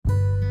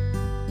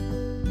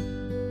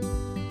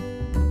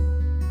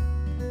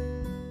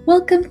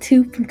Welcome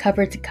to From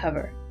Cover to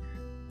Cover,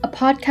 a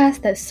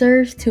podcast that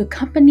serves to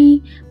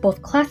accompany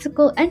both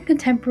classical and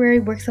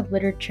contemporary works of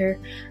literature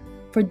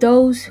for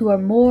those who are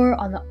more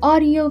on the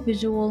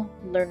audio-visual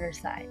learner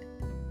side.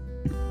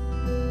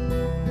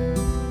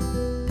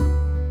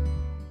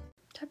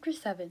 Chapter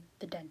 7,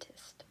 The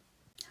Dentist.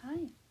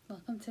 Hi,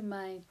 welcome to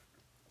my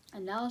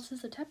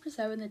analysis of Chapter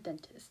 7, The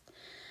Dentist.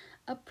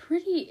 A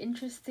pretty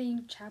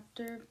interesting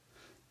chapter.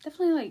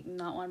 Definitely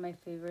not one of my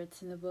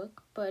favorites in the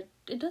book, but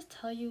it does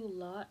tell you a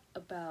lot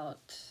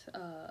about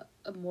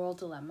a moral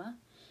dilemma,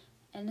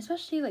 and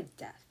especially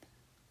death.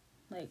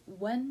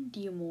 When do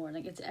you mourn?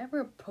 Is it ever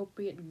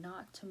appropriate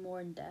not to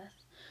mourn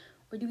death?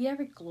 Or do we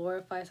ever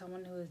glorify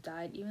someone who has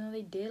died even though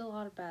they did a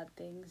lot of bad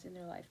things in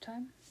their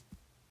lifetime?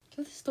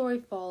 So the story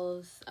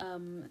follows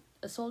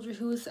a soldier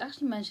who was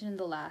actually mentioned in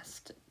the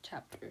last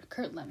chapter,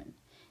 Kurt Lemon.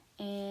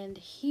 And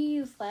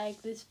he's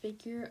this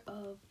figure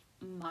of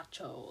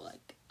macho.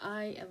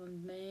 I am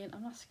a man,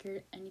 I'm not scared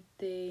of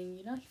anything.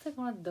 He's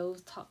one of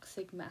those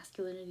toxic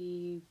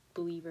masculinity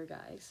believer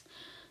guys.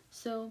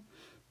 So,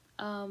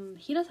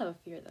 he does have a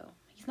fear though.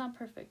 He's not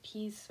perfect.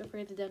 He's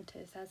afraid of the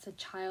dentist. That's a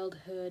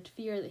childhood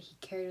fear that he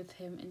carried with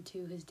him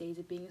into his days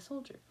of being a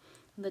soldier.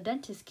 When the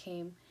dentist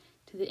came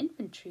to the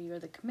infantry or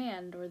the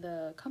command or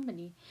the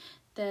company,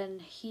 then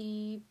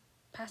he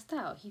passed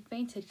out. He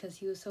fainted because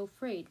he was so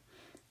afraid.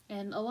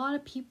 And a lot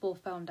of people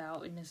found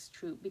out in his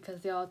troop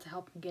because they all had to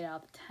help him get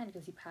out of the tent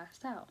because he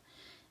passed out.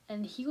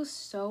 And he was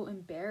so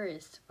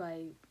embarrassed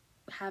by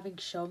having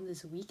shown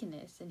this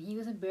weakness. And he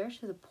was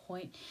embarrassed to the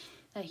point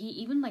that he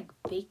even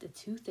faked a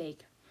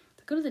toothache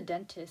to go to the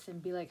dentist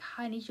and be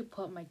hi, I need you to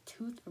pull out my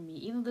tooth for me,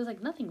 even though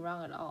there's nothing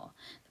wrong at all.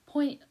 The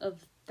point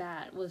of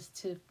that was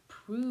to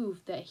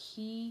prove that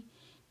he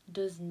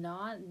does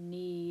not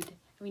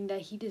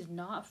that he is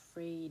not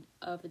afraid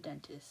of a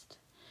dentist.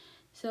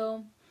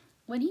 So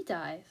when he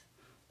dies,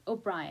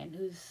 O'Brien,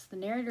 who's the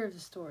narrator of the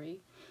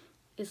story,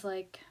 is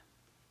I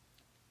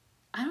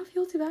don't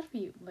feel too bad for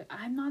you.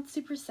 I'm not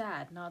super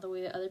sad, not the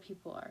way that other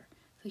people are.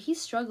 So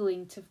he's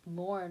struggling to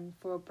mourn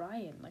for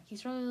O'Brien. He's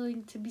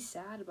struggling to be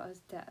sad about his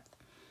death.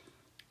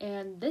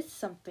 And this is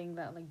something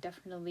that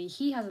definitely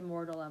he has a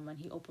moral dilemma and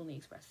he openly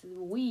expresses.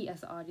 We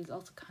as the audience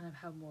also kind of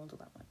have a moral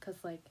dilemma. Because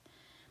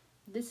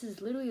this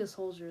is literally a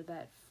soldier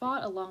that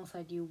fought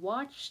alongside you,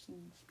 watched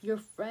your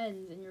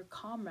friends and your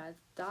comrades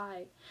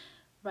die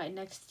right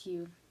next to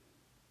you.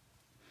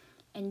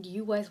 And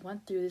you guys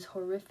went through this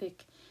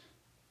horrific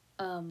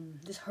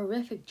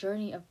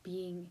journey of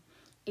being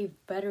a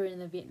veteran in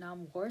the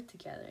Vietnam War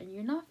together, and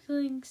you're not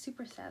feeling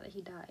super sad that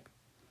he died.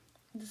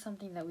 This is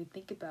something that we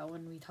think about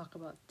when we talk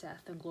about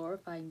death and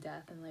glorifying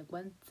death, and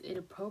when's it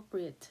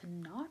appropriate to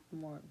not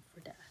mourn for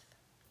death.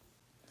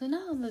 So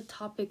now on the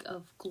topic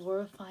of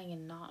glorifying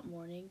and not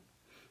mourning,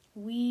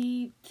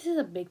 this is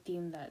a big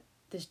theme that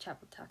this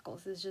chapter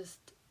tackles. Is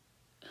just,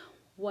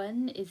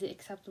 when is it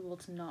acceptable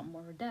to not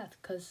mourn for death?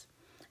 Because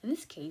in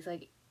this case,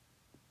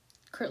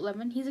 Kurt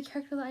Lemon, he's a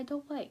character that I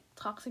don't like.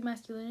 Toxic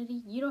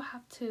masculinity, you don't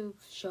have to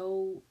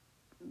show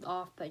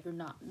off that you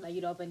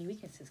don't have any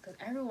weaknesses, because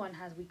everyone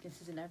has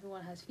weaknesses and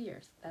everyone has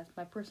fears. That's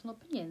my personal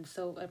opinion.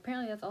 So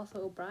apparently that's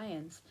also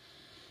O'Brien's.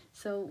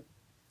 So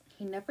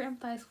he never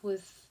empathized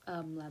with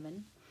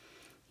Lemon.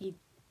 He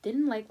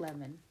didn't like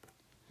Lemon,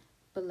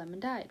 but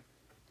Lemon died.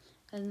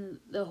 And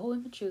the whole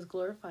infantry was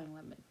glorifying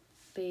Lemon.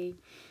 They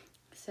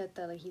said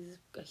that he's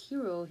a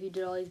hero, he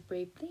did all these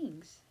brave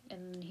things,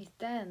 and he's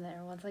dead, and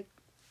everyone's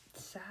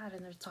sad,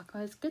 and they're talking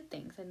about his good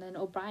things, and then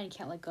O'Brien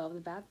can't let go of the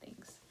bad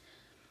things.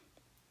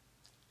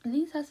 And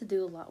this has to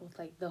do a lot with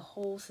the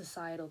whole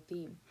societal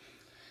theme.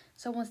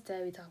 Someone's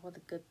dead, we talk about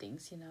the good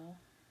things,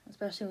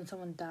 especially when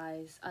someone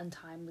dies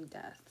untimely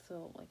death,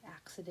 so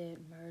accident,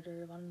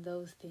 murder, one of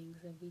those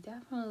things. And we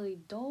definitely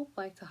don't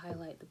like to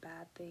highlight the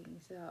bad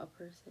things about a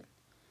person.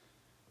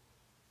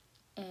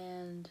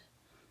 And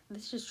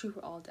this is just true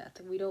for all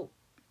death.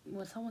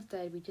 When someone's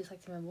dead, we just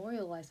like to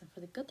memorialize them for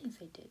the good things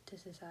they did to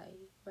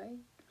society, right?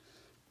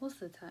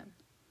 Most of the time.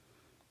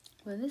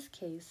 But in this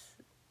case,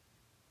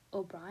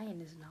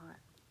 O'Brien is not.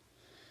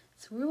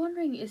 So we're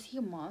wondering, is he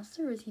a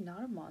monster or is he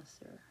not a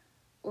monster?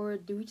 Or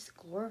do we just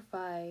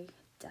glorify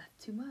death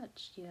too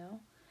much, And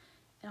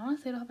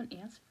honestly, I don't have an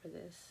answer for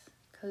this,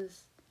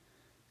 because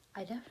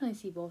I definitely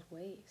see both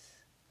ways.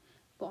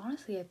 But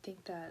honestly, I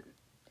think that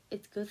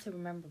it's good to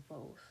remember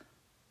both.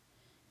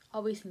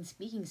 Always in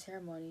speaking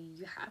ceremony,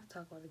 you have to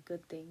talk about the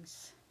good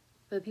things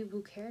for the people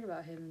who cared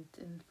about him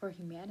and for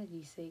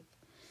humanity's sake.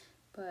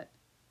 But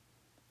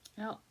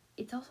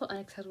it's also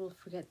unacceptable to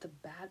forget the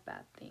bad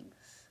things,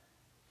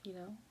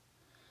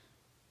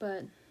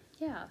 But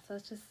yeah, so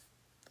that's just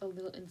a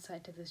little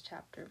insight to this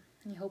chapter.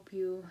 I hope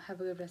you have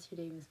a good rest of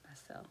your day, Ms.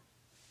 Marcel.